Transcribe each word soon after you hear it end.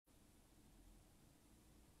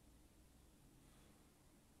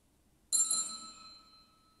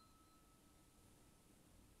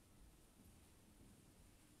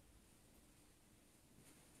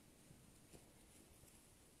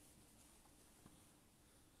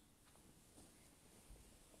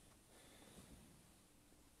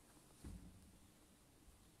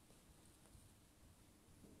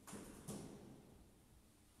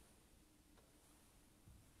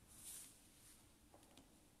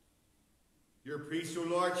Your priests, O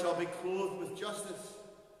Lord, shall be clothed with justice.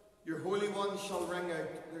 Your holy ones shall ring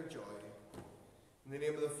out their joy. In the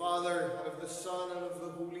name of the Father, and of the Son, and of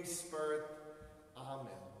the Holy Spirit. Amen.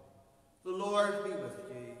 The Lord be with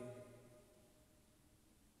you.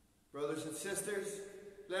 Brothers and sisters,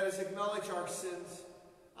 let us acknowledge our sins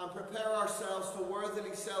and prepare ourselves to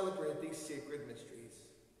worthily celebrate these sacred mysteries.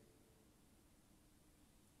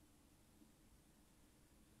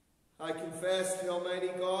 I confess to Almighty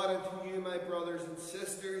God and to you, my brothers and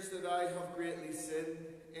sisters, that I have greatly sinned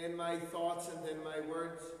in my thoughts and in my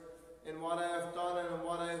words, in what I have done and in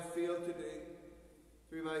what I have failed to do,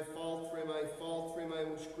 through my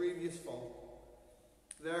most grievous fault.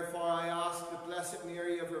 Therefore I ask the Blessed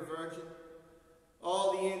Mary, ever Virgin,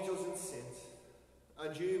 all the angels and saints,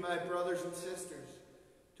 and you, my brothers and sisters,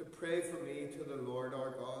 to pray for me to the Lord our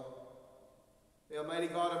God. May Almighty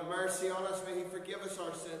God have mercy on us, may he forgive us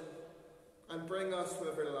our sins, and bring us to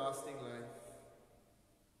everlasting life.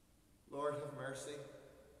 Lord, have mercy.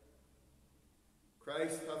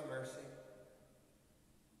 Christ, have mercy.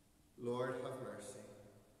 Lord, have mercy.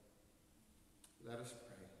 Let us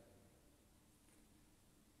pray.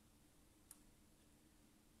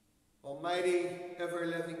 Almighty,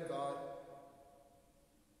 ever-living God,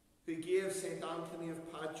 who gave St. Antony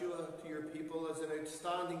of Padua to your people as an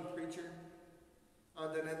outstanding preacher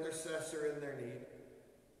and an intercessor in their need,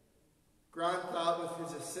 grant that with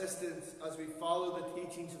his assistance, as we follow the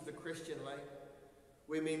teachings of the Christian life,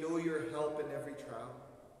 we may know your help in every trial.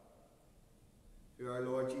 Through our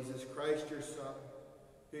Lord Jesus Christ, your Son,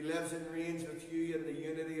 who lives and reigns with you in the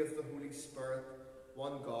unity of the Holy Spirit,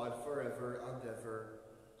 one God, forever and ever.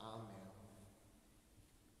 Amen.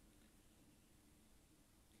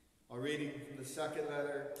 A reading from the second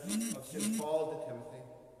letter of St. Paul to Timothy.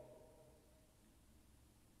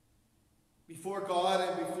 Before God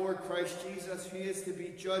and before Christ Jesus, who is to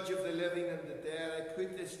be judge of the living and the dead, I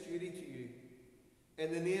put this duty to you.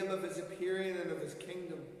 In the name of his appearing and of his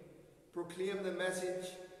kingdom, proclaim the message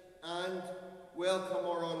and, welcome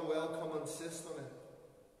or unwelcome, insist on it.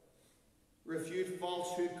 Refute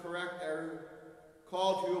falsehood, correct error,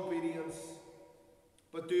 call to obedience,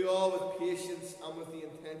 but do all with patience and with the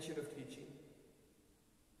intention of teaching.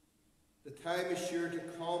 The time is sure to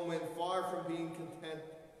come when, far from being content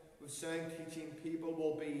with sound teaching, people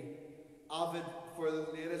will be avid for the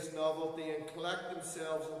latest novelty and collect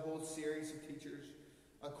themselves a whole series of teachers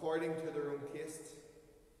according to their own tastes.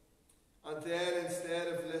 And then, instead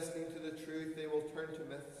of listening to the truth, they will turn to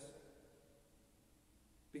myths.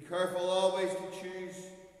 Be careful always to choose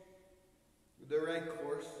the right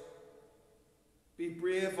course. Be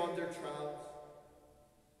brave under trials.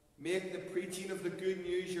 Make the preaching of the good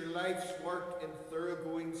news your life's work in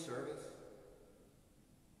thoroughgoing service.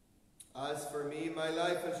 As for me, my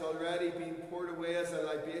life has already been poured away as a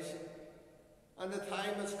libation, and the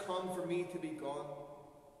time has come for me to be gone.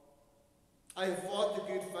 I have fought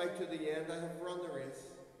the good fight to the end. I have run the race.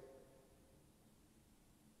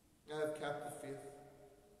 I have kept the faith.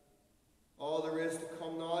 All there is to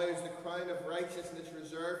come now is the crown of righteousness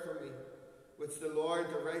reserved for me, which the Lord,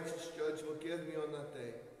 the righteous judge, will give me on that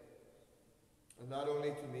day. And not only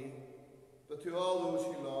to me, but to all those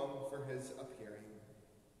who long for his appearing.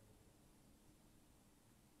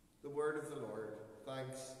 The word of the Lord.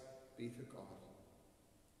 Thanks be to God.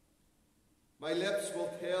 My lips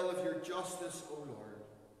will tell of your justice, O Lord.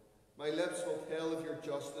 My lips will tell of your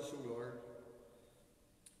justice, O Lord.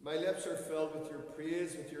 My lips are filled with your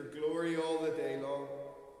praise, with your glory all the day long.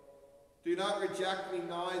 Do not reject me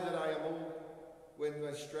now that I am old. When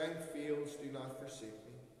my strength fails, do not forsake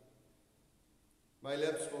me. My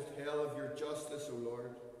lips will tell of your justice, O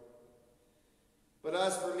Lord. But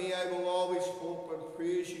as for me, I will always hope and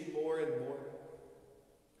praise you more and more.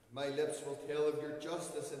 My lips will tell of your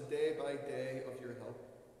justice, and day by day of your help,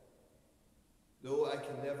 though I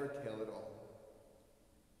can never tell it all.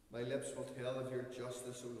 My lips will tell of your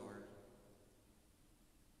justice, O Lord.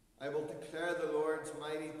 I will declare the Lord's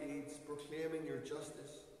mighty deeds, proclaiming your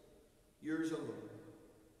justice, yours alone.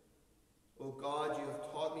 O God, you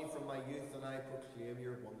have taught me from my youth, and I proclaim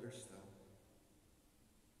your wonders still.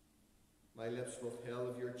 My lips will tell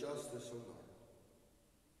of your justice, O Lord.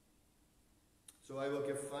 So I will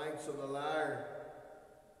give thanks on the lyre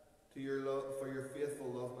to your love, for your faithful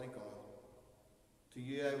love, my God. To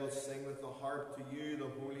you I will sing with the harp, to you, the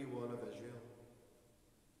Holy One of Israel.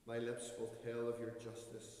 My lips will tell of your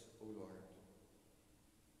justice, O Lord.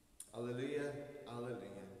 Alleluia,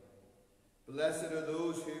 alleluia. Blessed are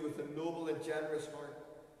those who, with a noble and generous heart,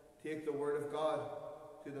 take the word of God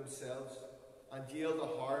to themselves and yield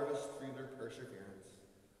a harvest through their perseverance.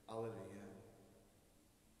 Alleluia.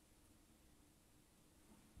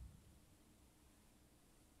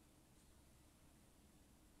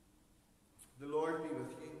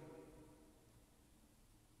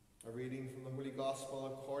 Gospel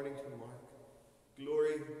according to Mark.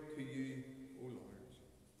 Glory to you, O Lord.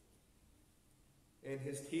 In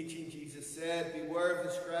his teaching, Jesus said, "Beware of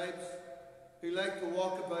the scribes who like to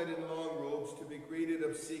walk about in long robes, to be greeted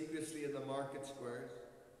obsequiously in the market squares,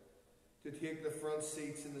 to take the front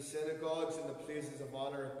seats in the synagogues and the places of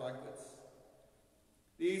honour at banquets.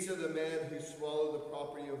 These are the men who swallow the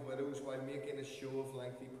property of widows while making a show of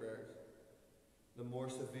lengthy prayers. The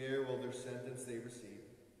more severe will their sentence they receive."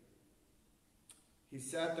 He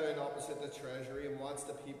sat down opposite the treasury and watched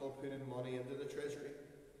the people put in money into the treasury,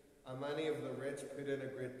 and many of the rich put in a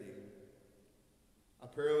great deal. A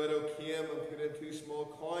poor widow came and put in 2 small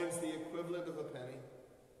coins, the equivalent of a penny.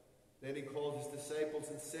 Then he called his disciples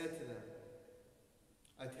and said to them,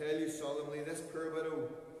 "I tell you solemnly, this poor widow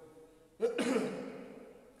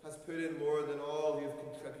has put in more than all you have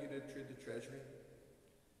contributed to the treasury.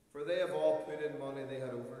 For they have all put in money they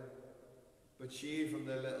had over, but she, from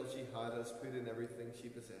the little she had, has put in everything she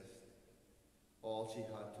possessed, all she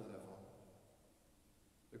had to live on."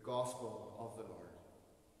 The Gospel of the Lord.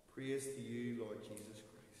 Praise to you, Lord Jesus Christ.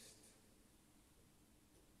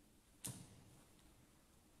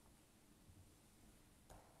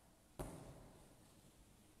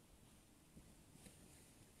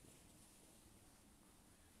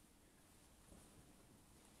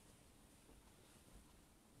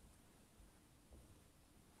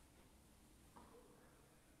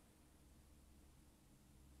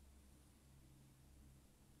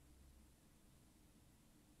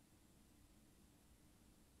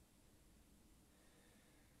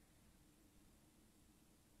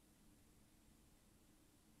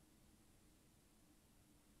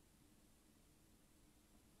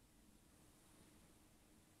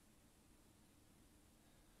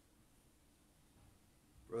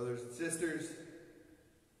 Brothers and sisters,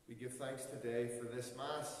 we give thanks today for this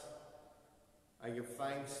Mass. I give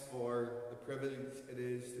thanks for the privilege it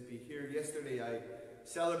is to be here. Yesterday I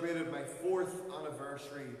celebrated my 4th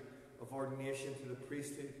anniversary of ordination to the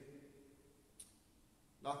priesthood.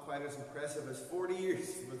 Not quite as impressive as 40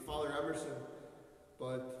 years with Father Emerson,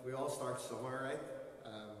 but we all start somewhere, right?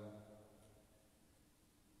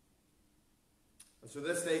 And so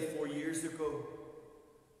this day, 4 years ago,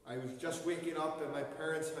 I was just waking up in my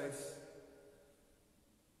parents' house,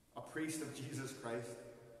 a priest of Jesus Christ.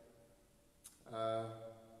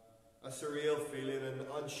 A surreal feeling and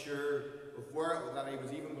unsure of that I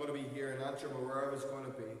was even going to be here in Antrim or where I was going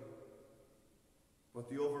to be. But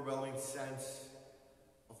the overwhelming sense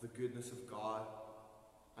of the goodness of God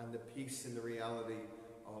and the peace and the reality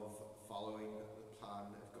of following the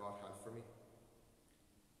plan that God had for me.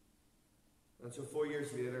 And so 4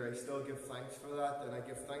 years later, I still give thanks for that, and I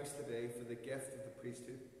give thanks today for the gift of the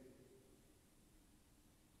priesthood.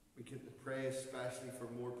 We can pray especially for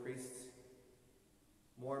more priests,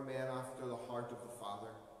 more men after the heart of the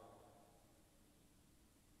Father.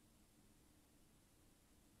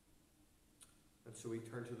 And so we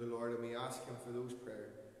turn to the Lord and we ask him for those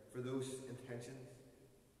prayers, for those intentions,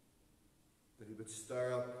 that he would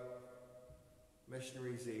stir up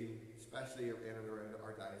missionary zeal, especially in and around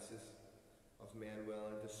our diocese, of men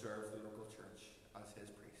willing to serve the local church as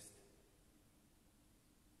his priest.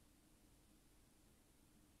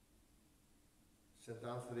 St.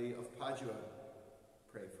 Antony of Padua,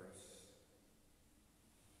 pray for us.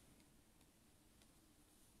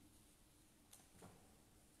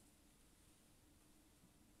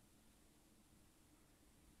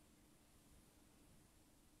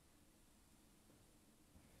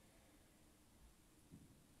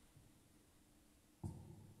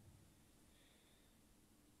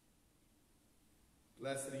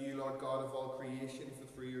 Blessed are you, Lord God of all creation, for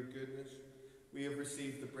through your goodness we have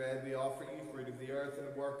received the bread we offer you, fruit of the earth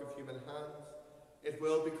and work of human hands. It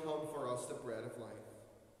will become for us the bread of life.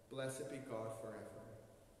 Blessed be God forever.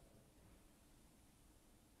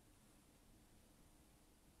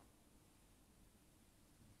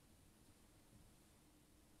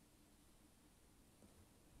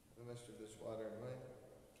 The mystery of this water and wine,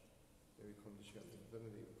 may we come to share the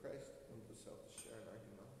divinity of Christ and the self to share in our humanity.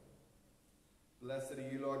 Blessed are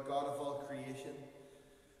you, Lord God of all creation,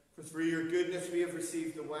 for through your goodness we have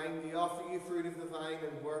received the wine. We offer you fruit of the vine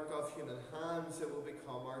and work of human hands. It will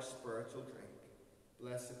become our spiritual drink.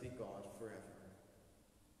 Blessed be God forever.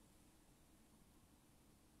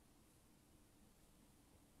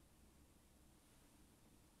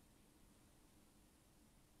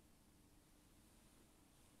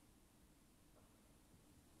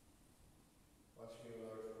 Watch me,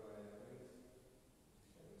 Lord, for my enemies.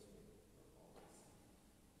 Cleanse me from all sin.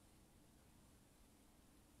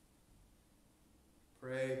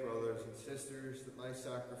 Pray, brothers and sisters, that my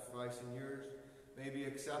sacrifice and yours may be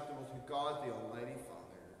acceptable to God the Almighty Father.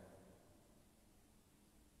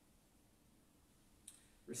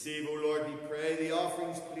 Receive, O Lord, we pray, the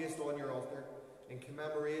offerings placed on your altar in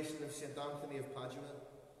commemoration of St. Antony of Padua,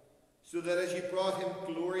 so that as you brought him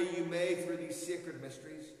glory, you may, through these sacred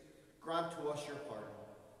mysteries, grant to us your pardon,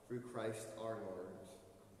 through Christ our Lord.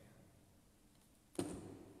 Amen.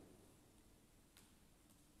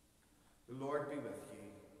 The Lord be with you.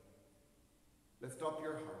 Lift up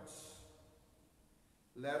your hearts.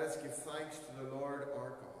 Let us give thanks to the Lord our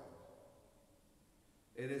God.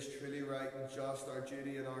 It is truly right and just, our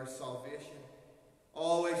duty and our salvation,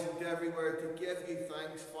 always and everywhere to give you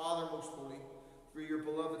thanks, Father most holy, through your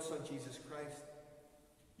beloved Son Jesus Christ,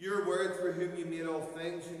 your Word, through whom you made all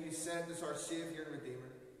things, whom you sent as our Saviour and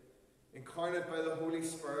Redeemer, incarnate by the Holy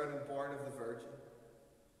Spirit and born of the Virgin,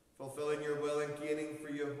 fulfilling your will and gaining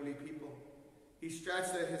for you a holy people. He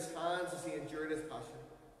stretched out his hands as he endured his passion,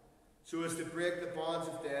 so as to break the bonds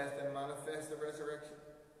of death and manifest the resurrection.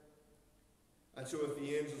 And so with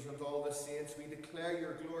the angels and all the saints we declare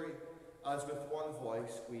your glory, as with one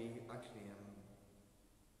voice we acclaim.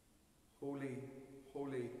 Holy,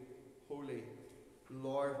 holy, holy,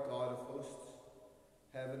 Lord God of hosts,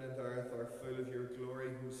 heaven and earth are full of your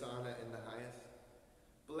glory. Hosanna in the highest.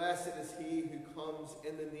 Blessed is he who comes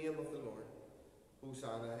in the name of the Lord.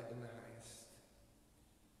 Hosanna in the highest.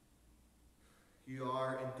 You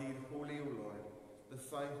are indeed holy, O Lord, the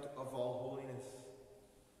fount of all holiness.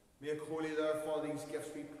 Make holy therefore these gifts,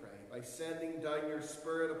 we pray, by sending down your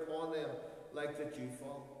Spirit upon them like the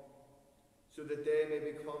dewfall, so that they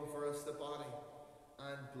may become for us the body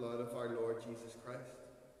and blood of our Lord Jesus Christ.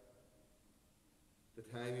 The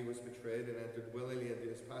time he was betrayed and entered willingly into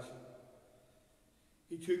his passion,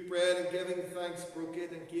 he took bread and giving thanks broke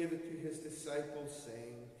it and gave it to his disciples,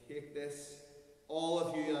 saying, Take this, all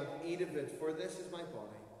of you, and eat of it, for this is my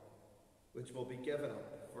body, which will be given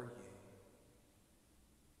up for you.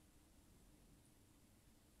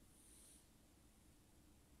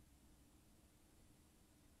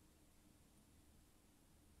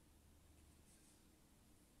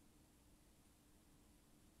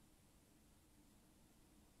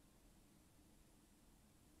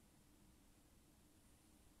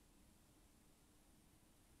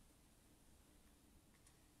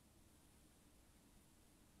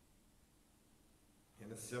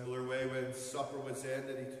 In a similar way, when supper was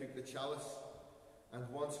ended, he took the chalice, and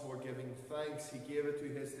once more giving thanks, he gave it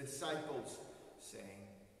to his disciples, saying,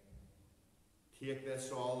 Take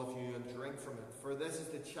this, all of you, and drink from it, for this is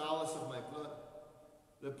the chalice of my blood,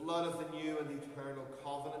 the blood of the new and eternal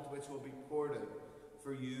covenant, which will be poured out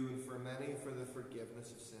for you and for many for the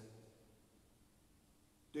forgiveness of sin.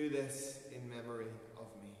 Do this in memory of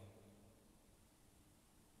me.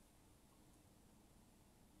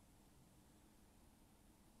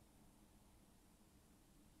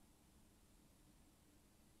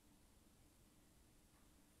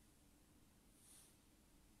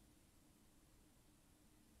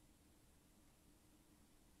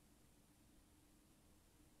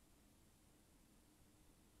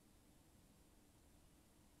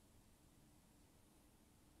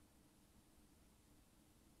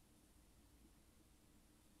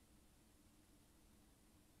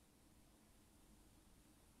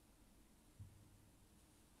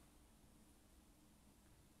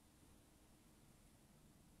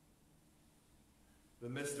 The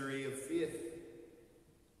mystery of faith.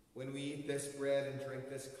 When we eat this bread and drink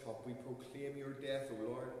this cup, we proclaim your death, O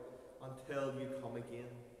Lord, until you come again.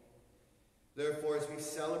 Therefore, as we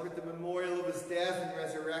celebrate the memorial of his death and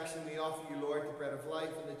resurrection, we offer you, Lord, the bread of life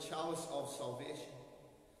and the chalice of salvation,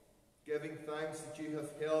 giving thanks that you have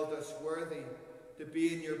held us worthy to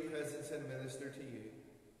be in your presence and minister to you.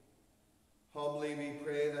 Humbly we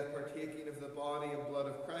pray that, partaking of the body and blood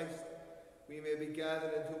of Christ, we may be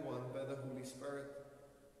gathered into one by the Holy Spirit.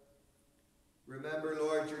 Remember,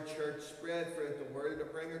 Lord, your church spread throughout the world to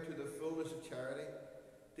bring her to the fullness of charity,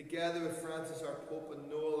 together with Francis our Pope and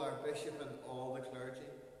Noel our Bishop and all the clergy.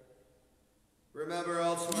 Remember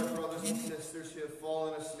also our brothers and sisters who have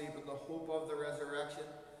fallen asleep in the hope of the resurrection,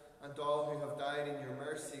 and all who have died in your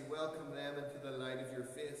mercy. Welcome them into the light of your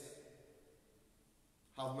face.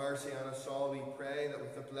 Have mercy on us all, we pray, that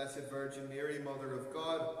with the Blessed Virgin Mary, Mother of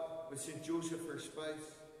God, with St. Joseph her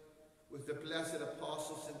spouse, with the blessed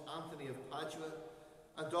Apostle St. Antony of Padua,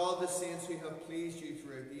 and all the saints who have pleased you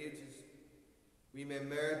throughout the ages, we may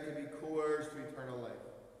merit to be co-heirs to eternal life,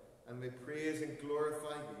 and may praise and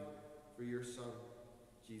glorify you through your Son,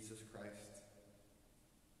 Jesus Christ.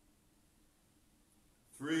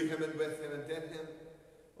 Through him and with him and in him,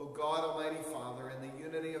 O God, Almighty Father, in the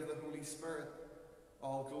unity of the Holy Spirit,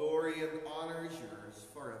 all glory and honour is yours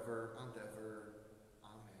forever and ever.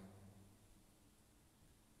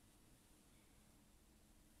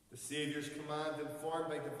 The Saviour's command, informed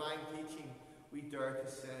by divine teaching, we dare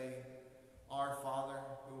to say, Our Father,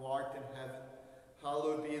 who art in heaven,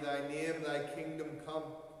 hallowed be thy name, thy kingdom come,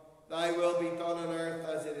 thy will be done on earth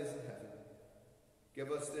as it is in heaven.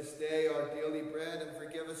 Give us this day our daily bread, and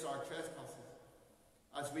forgive us our trespasses,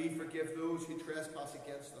 as we forgive those who trespass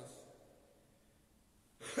against us.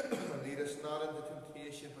 Lead us not into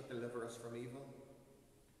temptation, but deliver us from evil.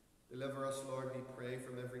 Deliver us, Lord, we pray,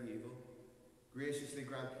 from every evil. Graciously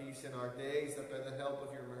grant peace in our days, that by the help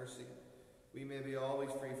of your mercy we may be always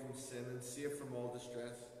free from sin and safe from all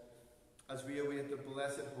distress, as we await the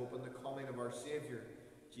blessed hope and the coming of our Saviour,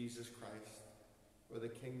 Jesus Christ. For the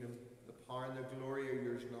kingdom, the power and the glory are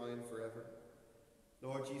yours now and forever.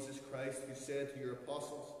 Lord Jesus Christ, who said to your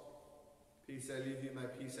apostles, Peace I leave you, my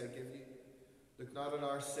peace I give you, look not on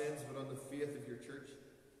our sins, but on the faith of your church,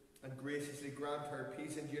 and graciously grant her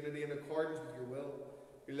peace and unity in accordance with your will,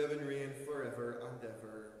 who live and reign forever and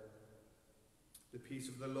ever. The peace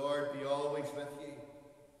of the Lord be always with you.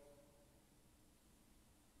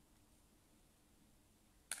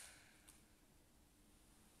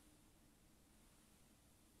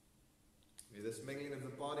 May this mingling of the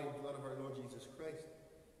body and blood of our Lord Jesus Christ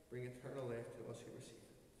bring eternal life to us who receive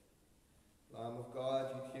it. Lamb of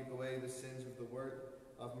God, you take away the sins of the world,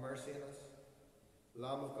 have mercy on us.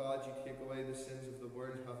 Lamb of God, you take away the sins of the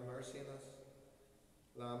world, have mercy on us.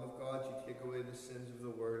 Lamb of God, you take away the sins of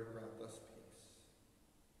the world, grant us peace.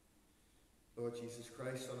 Lord Jesus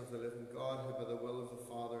Christ, Son of the living God, who by the will of the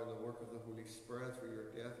Father and the work of the Holy Spirit through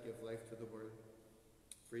your death give life to the world,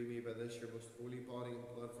 free me by this your most holy body and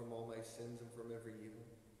blood from all my sins and from every evil.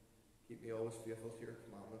 Keep me always faithful to your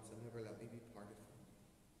commandments, and never let me be parted from you.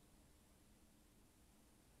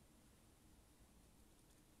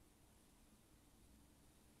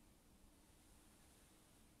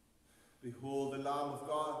 Behold the Lamb of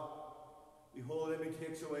God. Behold him who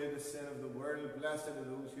takes away the sin of the world. Blessed are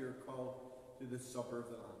those who are called to the supper of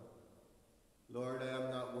the Lamb. Lord, I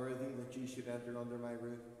am not worthy that you should enter under my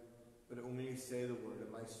roof, but only say the word,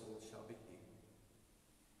 and my soul shall be healed.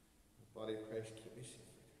 Body of Christ, keep me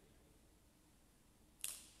safe.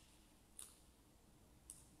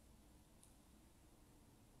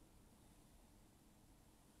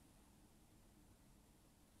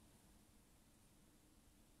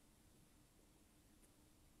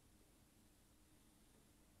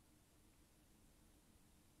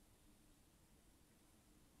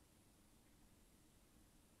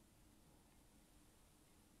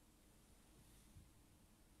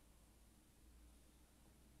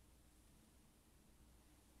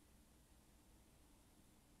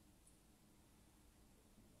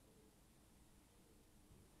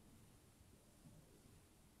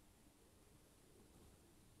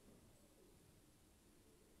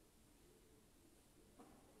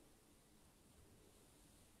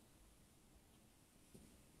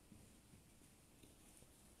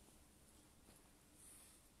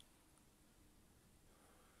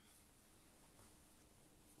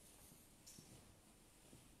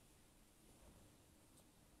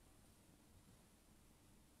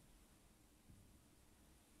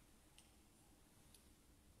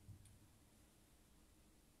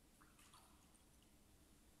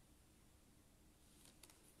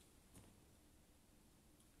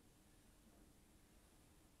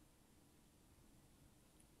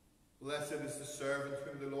 Blessed is the servant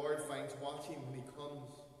whom the Lord finds watching when he comes.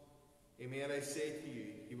 Amen, I say to you,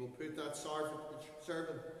 he will put that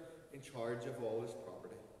servant in charge of all his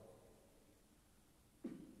property.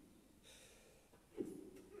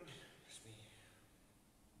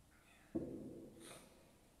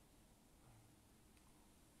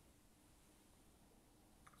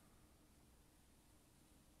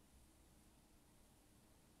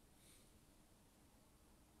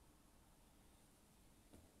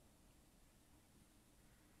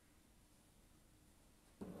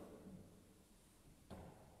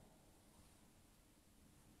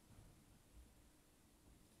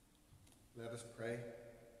 Let us pray.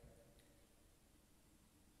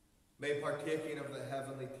 May partaking of the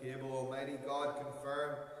heavenly table, Almighty God,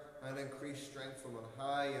 confirm and increase strength from on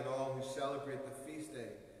high in all who celebrate the feast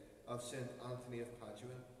day of St. Antony of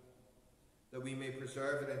Padua, that we may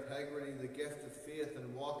preserve in integrity the gift of faith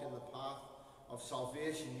and walk in the path of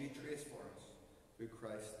salvation you trace for us through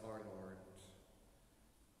Christ our Lord.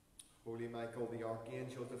 Holy Michael, the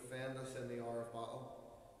archangel, defend us in the hour of battle.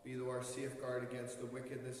 Be thou our safeguard against the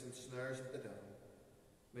wickedness and snares of the devil.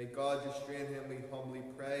 May God restrain him, we humbly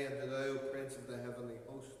pray, and thou, Prince of the heavenly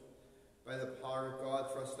host, by the power of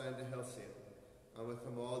God, thrust down to hell Satan, and with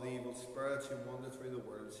him all the evil spirits who wander through the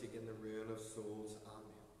world, seeking the ruin of souls.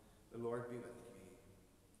 Amen. The Lord be with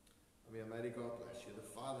you. May Almighty God bless you, the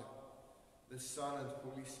Father, the Son, and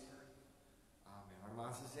Holy Spirit. Amen. Our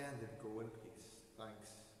Mass is ended. Go in peace.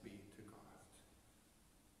 Thanks